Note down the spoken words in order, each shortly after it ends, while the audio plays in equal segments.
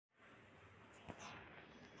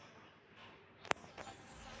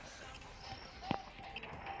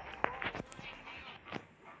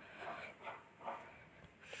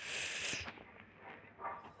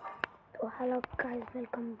Hello guys,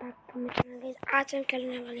 welcome back to my channel guys. आज हम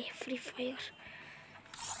खेलने वाले हैं फ्री फायर।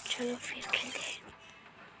 चलो फिर खेलते हैं।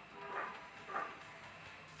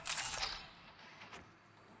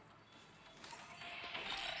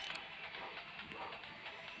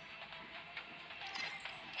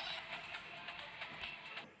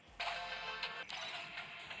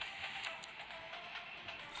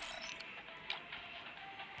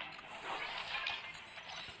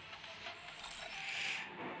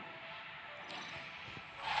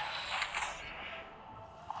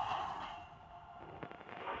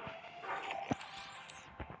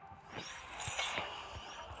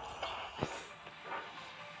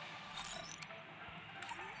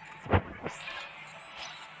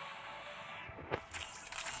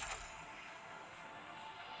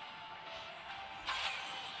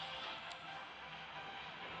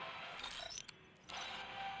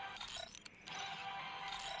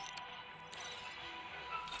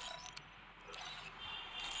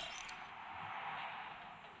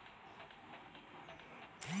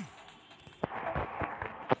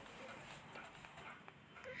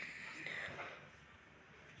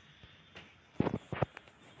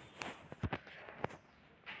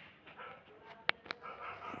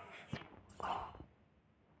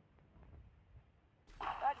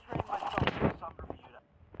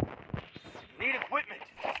 Need equipment.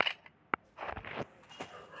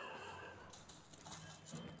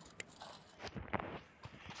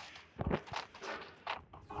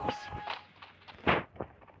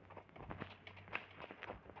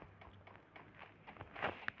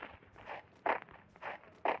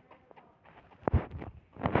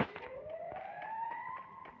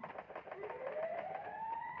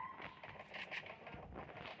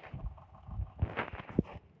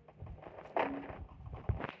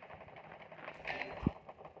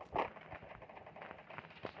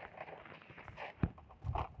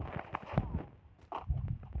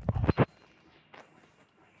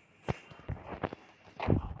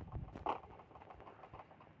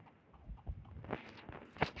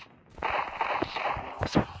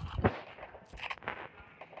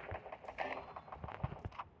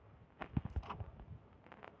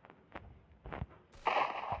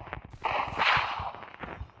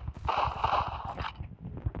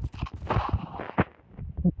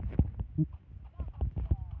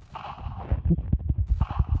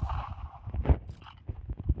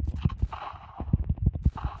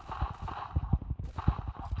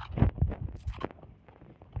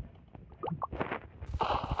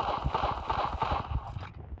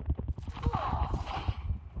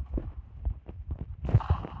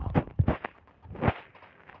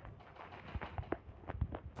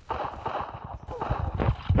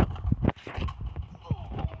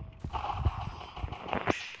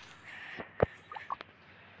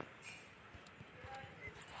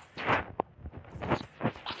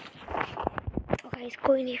 तो गाइस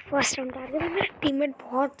कोई नहीं, फर्स्ट राउंड आ गया। मेरा टीममेट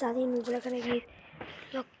बहुत ज़्यादा नूब लग रहा है गाइस।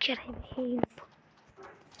 लोग क्या रहे भाई,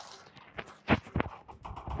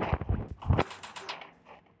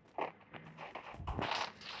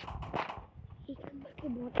 एक नंबर के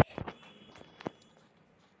बहुत है।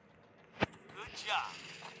 Good job.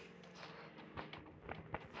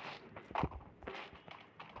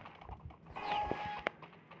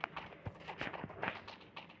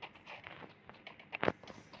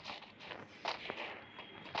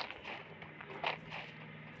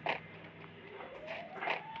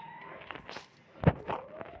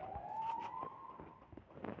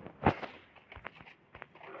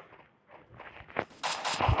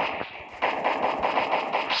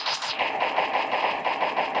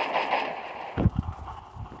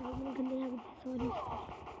 सॉरी।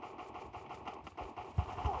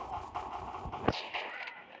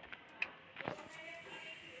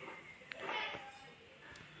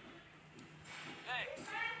 Thanks.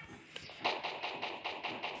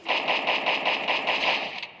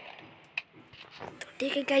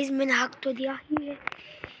 ठीक है गाइस, मैंने हक तो दिया ही है।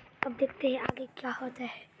 अब देखते हैं आगे क्या होता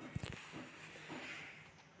है।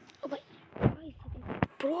 ओ भाई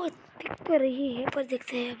प्रो दिख तो रही है, पर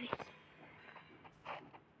देखते हैं अभी।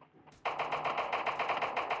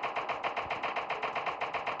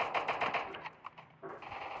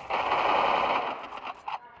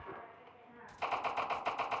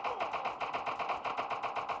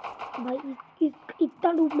 भाई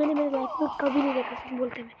इतना नूब मैंने मेरे लाइफ में कभी नहीं देखा। सच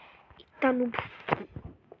बोलते मैं, इतना नूब,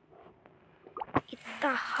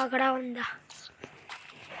 इतना हगड़ा बंदा।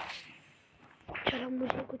 चलो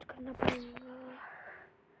मुझे कुछ करना पड़ेगा।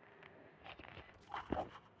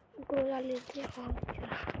 गोला लेते और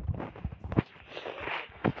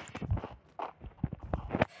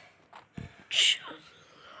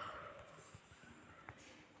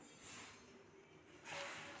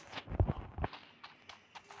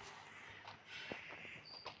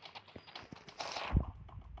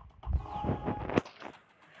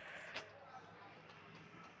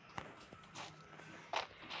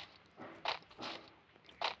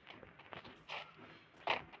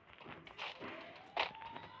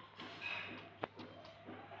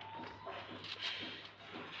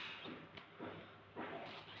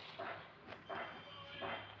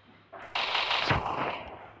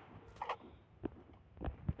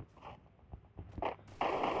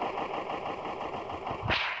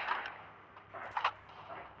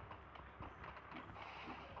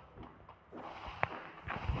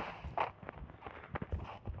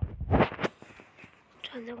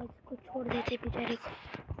बंद होगा, इसको छोड़ देते बेचारे को।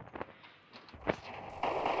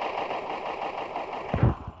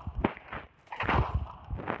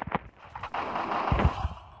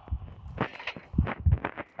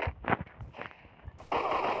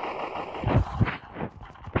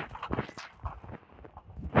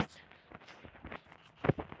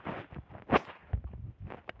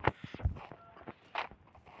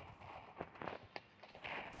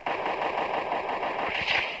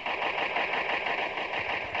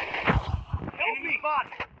 Enemy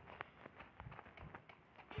body.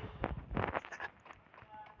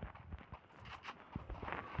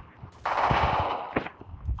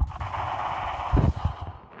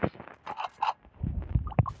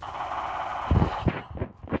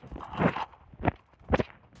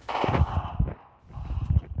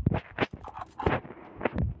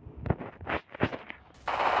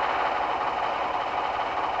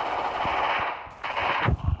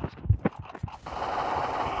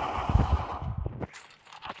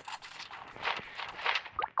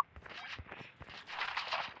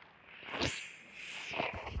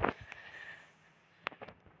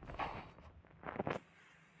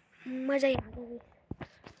 मजा ही आ गया।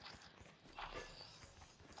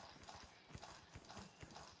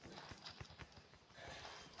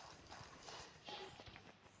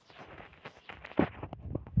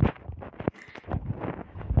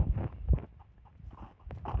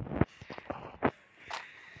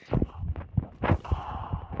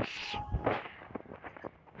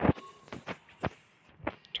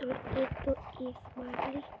 चलो एक तो एक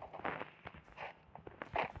मार ली।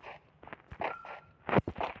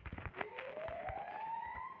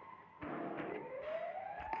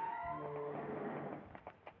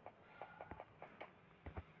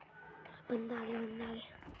 बंदा आ गया, बंदा आ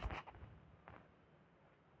गया।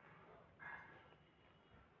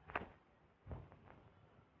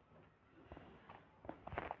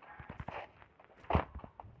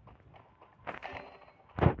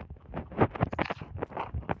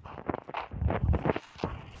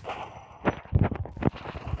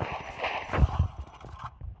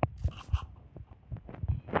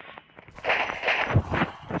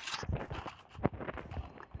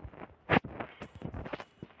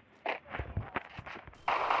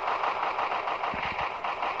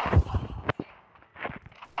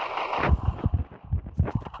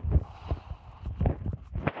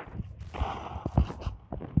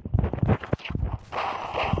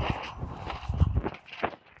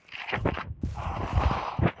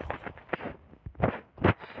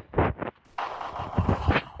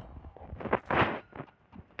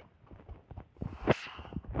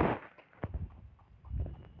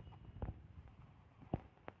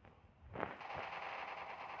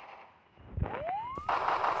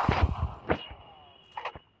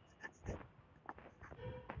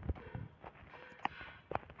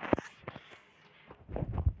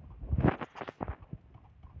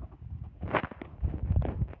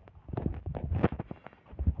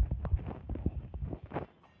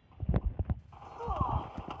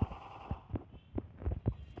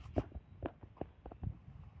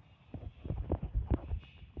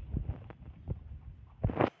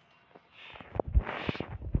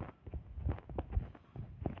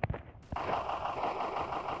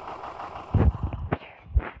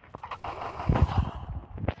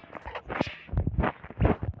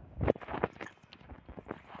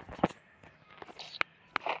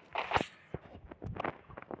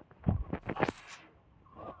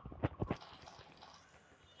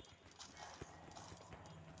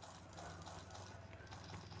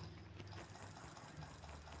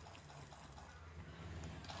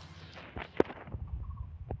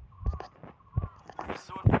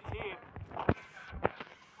 Sort of here.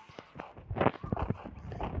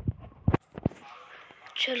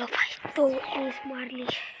 चलो भाई, तो एस मार ली।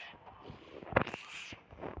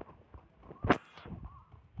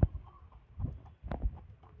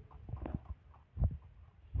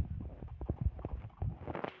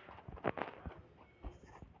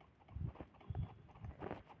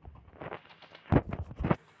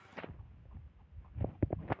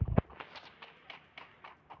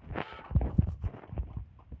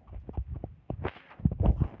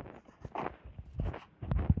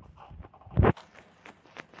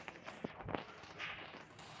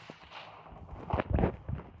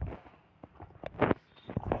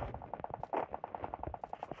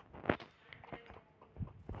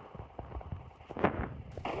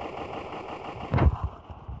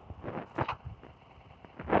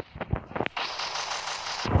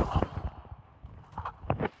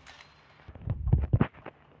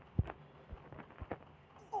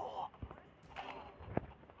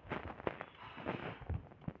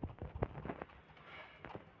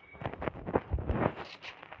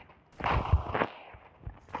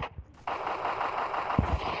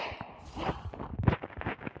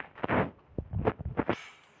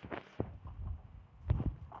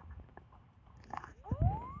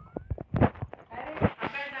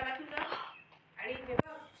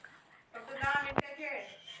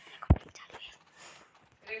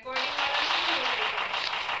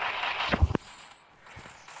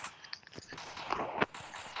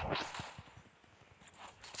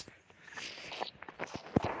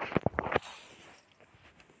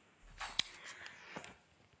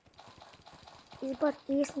 इस बार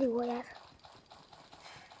एस नहीं हुआ यार,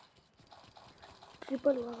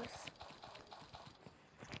 ट्रिपल हुआ बस।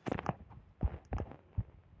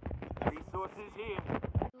 Resources here.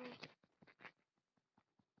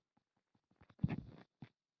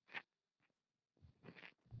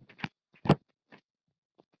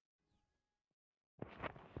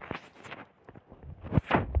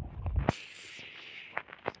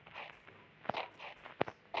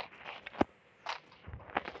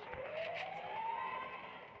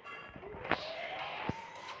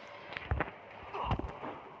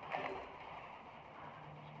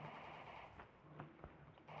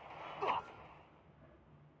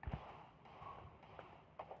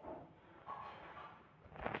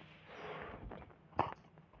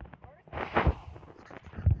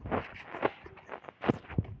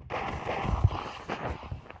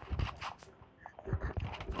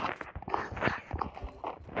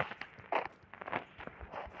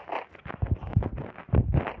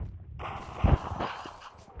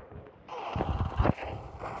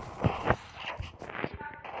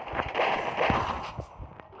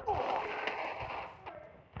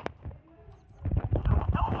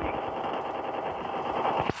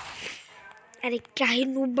 अरे क्या ही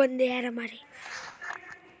नूब बंदे यार हमारे,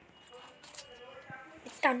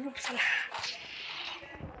 इतना नूब साला।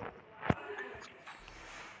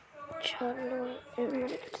 चलो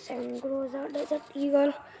सेंग्रोजा, डेजर्ट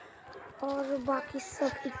ईगल और बाकी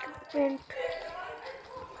सब इक्विपमेंट।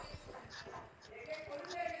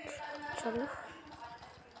 चलो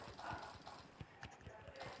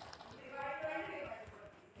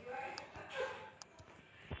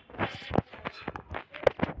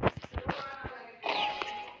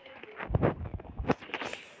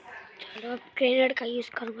चलो, अब ग्रेनेड का यूज़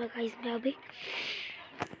करूँगा गाइस मैं अभी।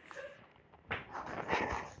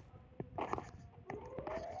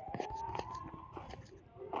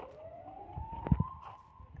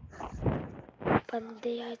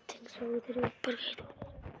 बंदे आई थिंक सो इधर ऊपर गए तो।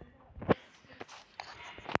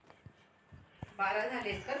 12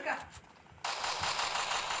 झाले तर का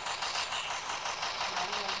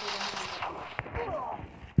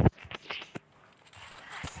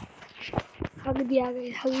हग दिया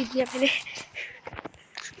मैंने।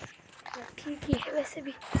 ठीक ही है वैसे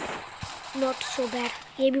भी, नॉट सो बैड।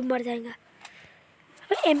 ये भी मर जाएगा।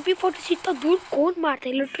 अबे MP40 इतना दूर कौन मारता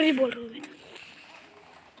है, लिटरली बोल रहा हूँ मैं।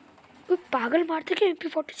 कोई पागल मारते क्या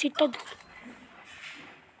MP40 इतना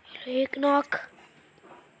दूर। एक नॉक,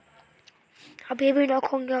 अब ये भी नॉक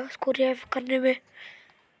होंगे उसको रिवाइव करने में।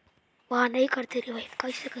 वहाँ नहीं करते रिवाइव,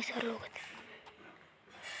 कैसे कैसे लोग होते।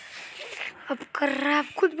 अब कर रहा है, अब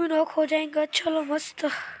खुद भी नॉक हो जाएंगे। चलो मस्त,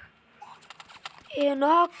 ये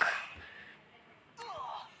नॉक।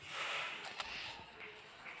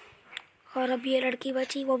 और अब ये लड़की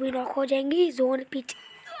बची, वो भी नॉक हो जाएंगी। जोन पीछे,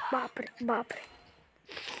 बाप रे बाप रे।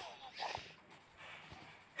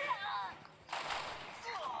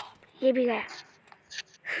 ये भी गया।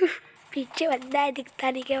 पीछे बंदा है,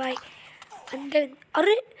 दिखता नहीं क्या भाई। बंदे,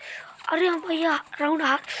 अरे अरे हम भैया राउंड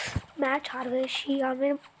मैच हार गए। शिया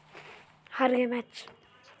में हार गए मैच।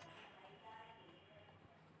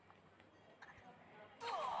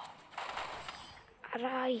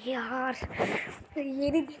 अरे यार, ये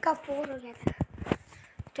नहीं देखा, 4 हो गया था।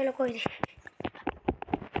 चलो कोई नहीं।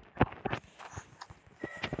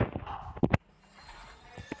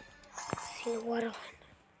 सिल्वर, अब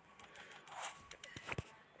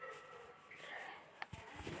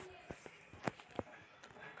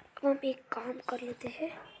हम एक काम कर लेते हैं।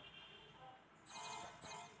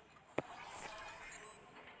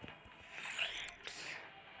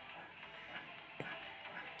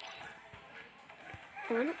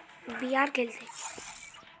 है ना, BR खेलते हैं।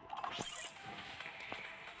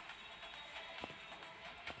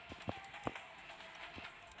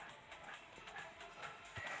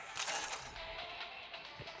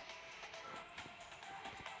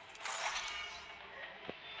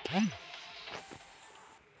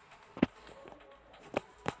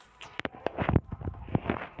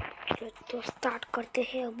 तो स्टार्ट करते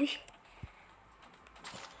हैं अभी।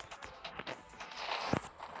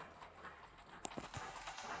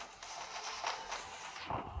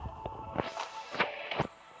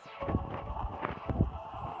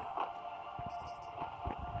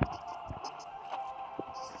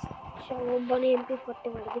 चलो बने MP40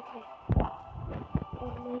 मार दिख रहे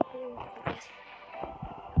और नहीं तो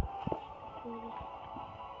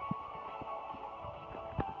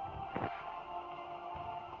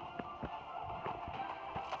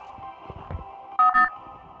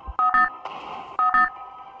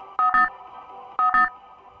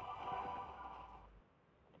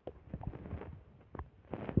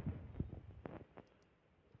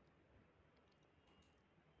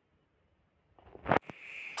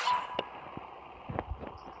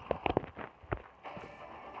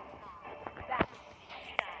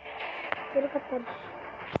पागल का तर्ज।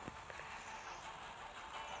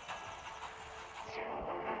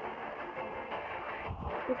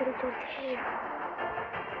 इधर चलते हैं।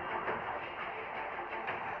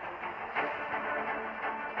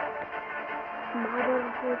 मार्बल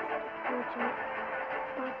रोड 5 में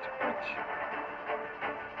 5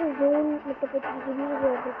 जोन मतलब किसी भी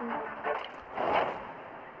जगह पे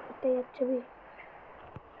इतना अच्छा भी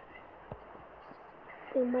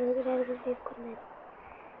मर के डायरेक्ट सेव करना है।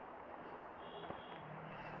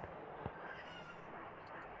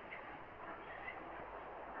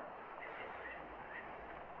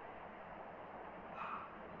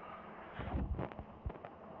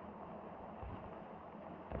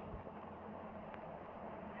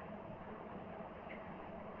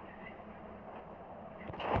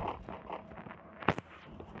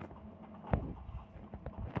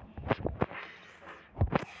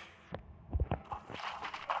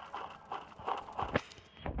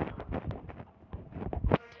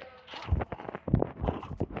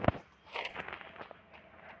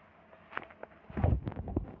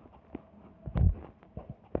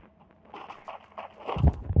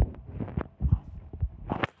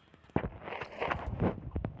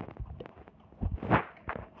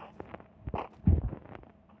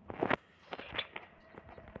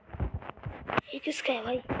 ये किसका है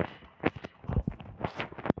भाई?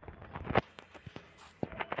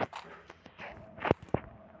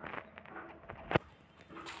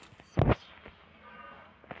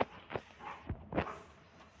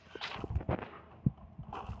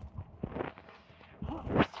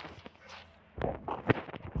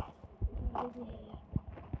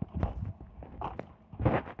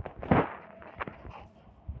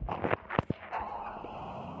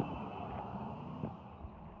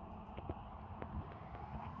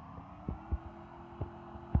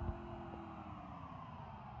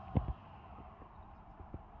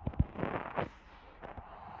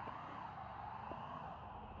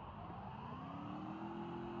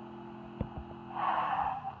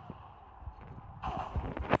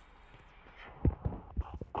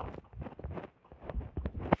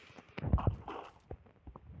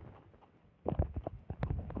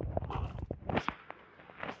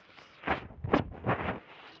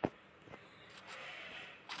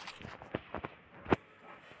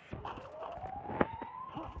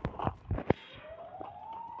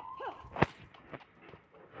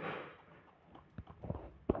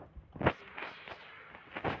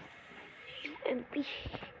 MP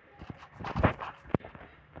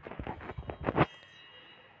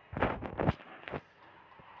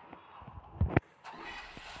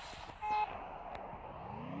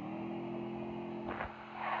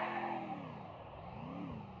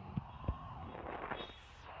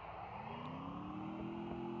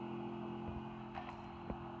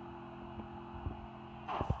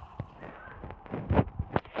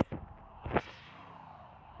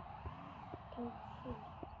Help me!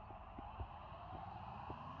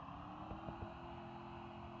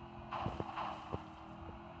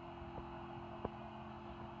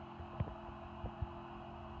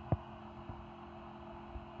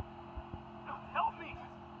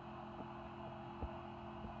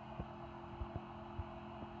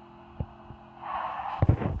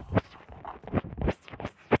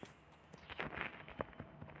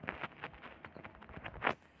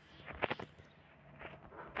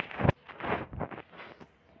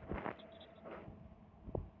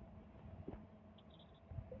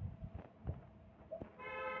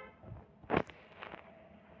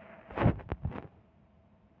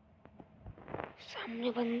 सामने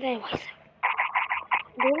बंदा है भाई साहब,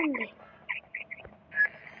 2 बंदे।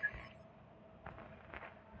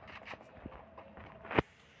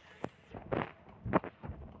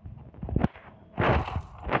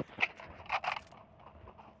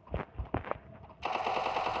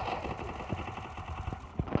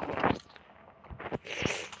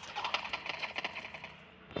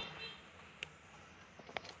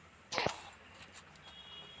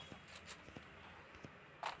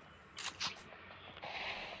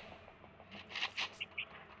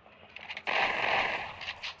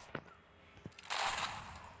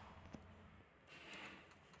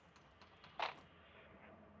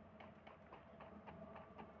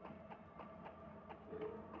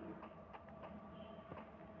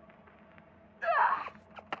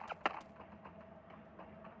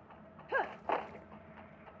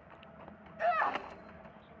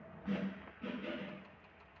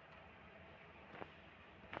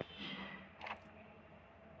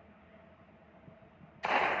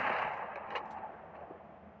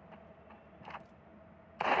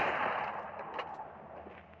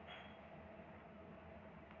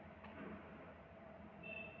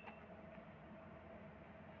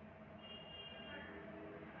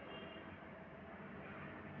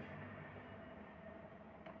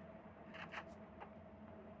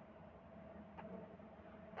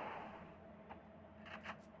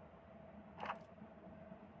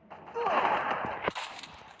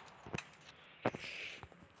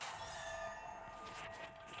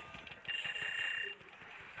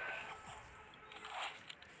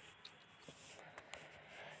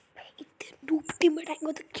 टीम में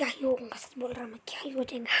आएंगे तो क्या ही होगा, सच बोल रहा मैं, क्या ही हो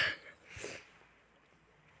जाएगा।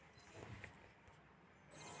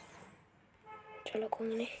 चलो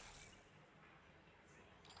कोई नहीं,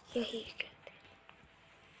 यही करते।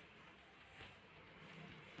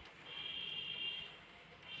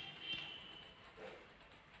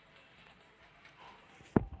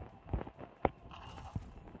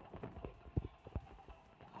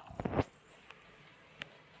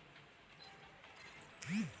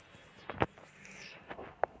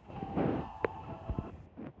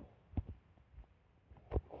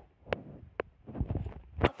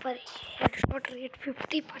 पर हेडशॉट रेट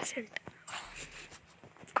 50%,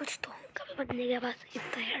 कुछ तो होगा भी बंदे के पास,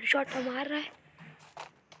 इतना हेडशॉट तो मार रहा है।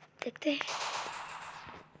 देखते हैं।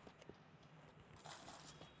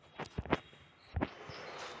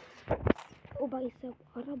 ओ भाई साहब,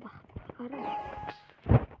 अरे बाप, अरे बाप,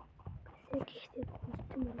 कैसे कैसे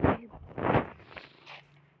दोस्त मर गए।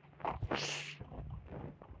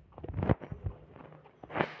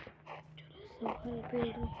 चलो संभाल पेड़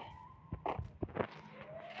रहे हैं।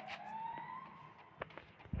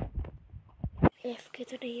 AFK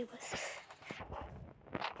तो नहीं है बस।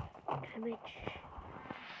 डैमेज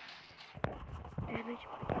डैमेज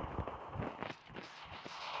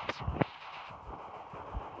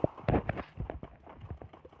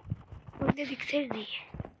बंदे दिखते नहीं है।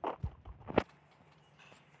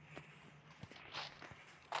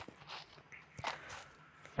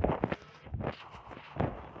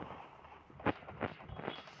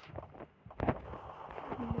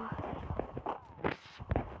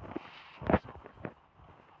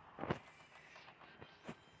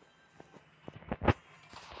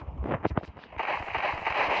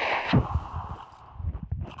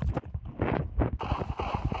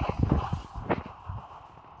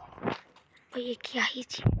 भाई ये क्या ही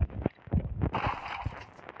चीज।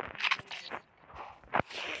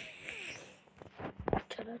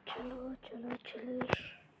 चलो चलो चलो चलो,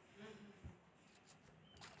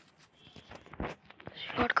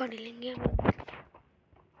 शॉट का नहीं लेंगे हम।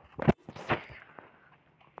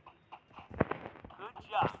 Good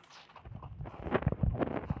job.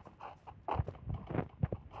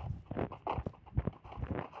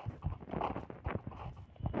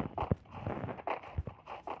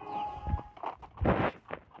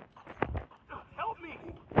 Help me.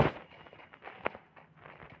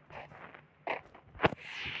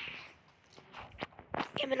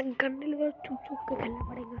 क्या मैंने गन नहीं लगा, छुप छुप के खेलना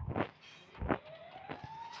पड़ेगा।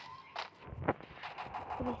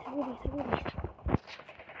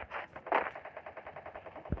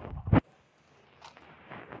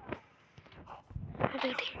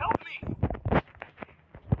 बेटे Help me.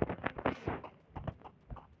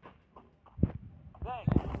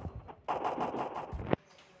 Thanks.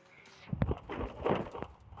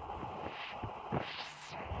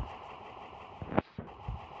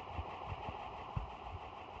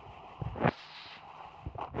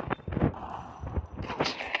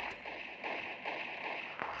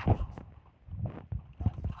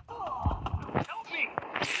 Help me.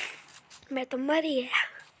 मैं तो मर ही गया।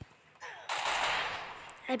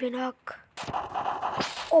 अभी नॉक।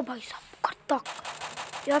 ओ भाई साहब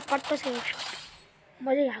खतरनाक यार, पट्टे से एक शॉट,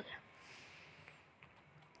 मजा ही आ गया।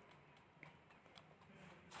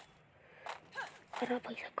 अरे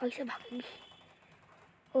भाई साहब कैसे भागेंगे।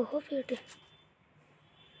 ओहो बेटे,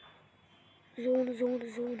 जोन जोन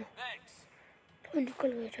जोन Thanks. तो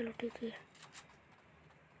निकल गए। चलो ठीक है।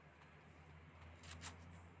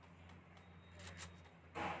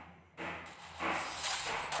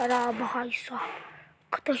 अरे भाई साहब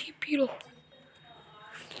कतई पीरो,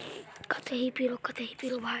 कतई पीरो, कतई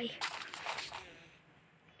पीरो भाई।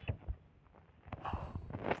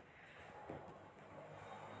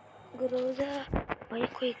 गुरोजा भाई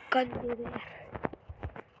कोई गन दे दो यार,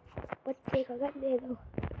 बच्चे का गन दे दो।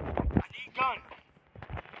 I need gun.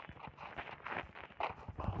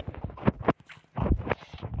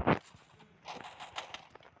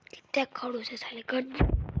 इतने खड़ू से साले गन।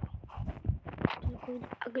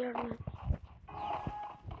 अगला राउंड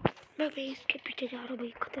मैं भाई इसके पीछे जा रहा हूँ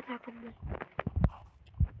भाई, खतरनाक बंदा।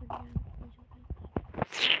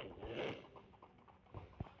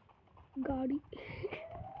 गाड़ी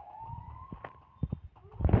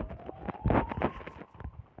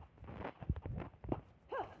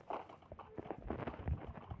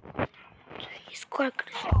इसको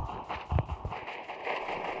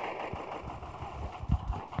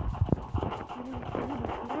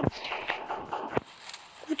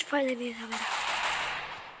कुछ फायदा नहीं था मेरा।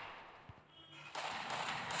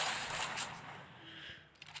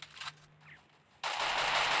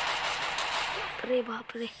 अरे बाप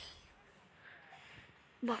रे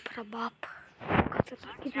बाप,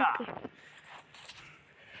 खतरनाक की बात है।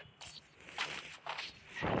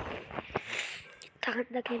 इतना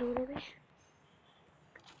गंदा खेला उन्होंने।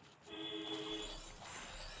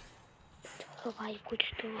 चलो भाई कुछ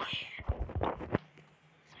तो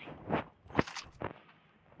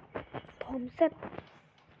थॉमसन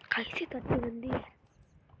कैसी करती गंदी है।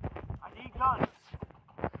 I need guns.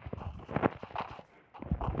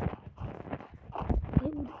 भाई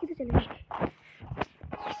उधर किधर चले गए?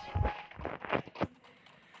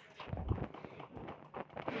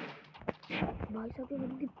 भाई साहब ये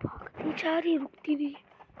बंदी भागती जा रही, रुकती नहीं।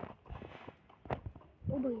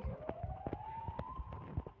 ओ भाई साहब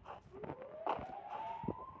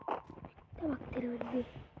भागते रहे बंदी।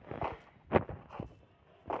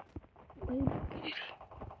 भाई रुकती नहीं रही।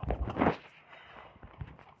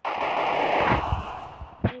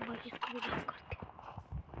 अरे भाई इसको भी नाम करते।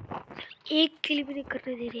 एक किल भी नहीं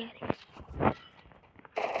करने दे रही यार।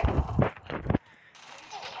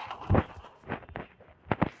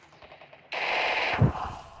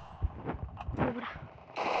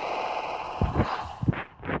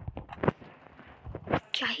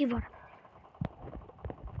 क्या ही बड़ा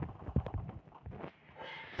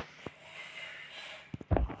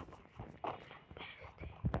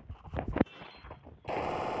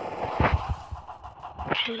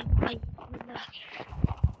भाई बंदा आ गया।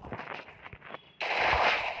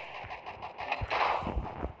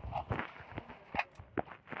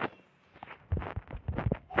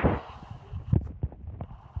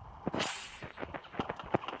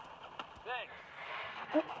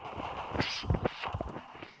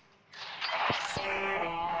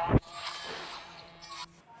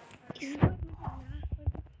 इस बार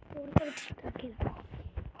थोड़ा ठीक ठाक खेला।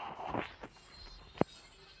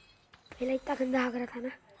 पहले इतना गंदा आ रहा था ना।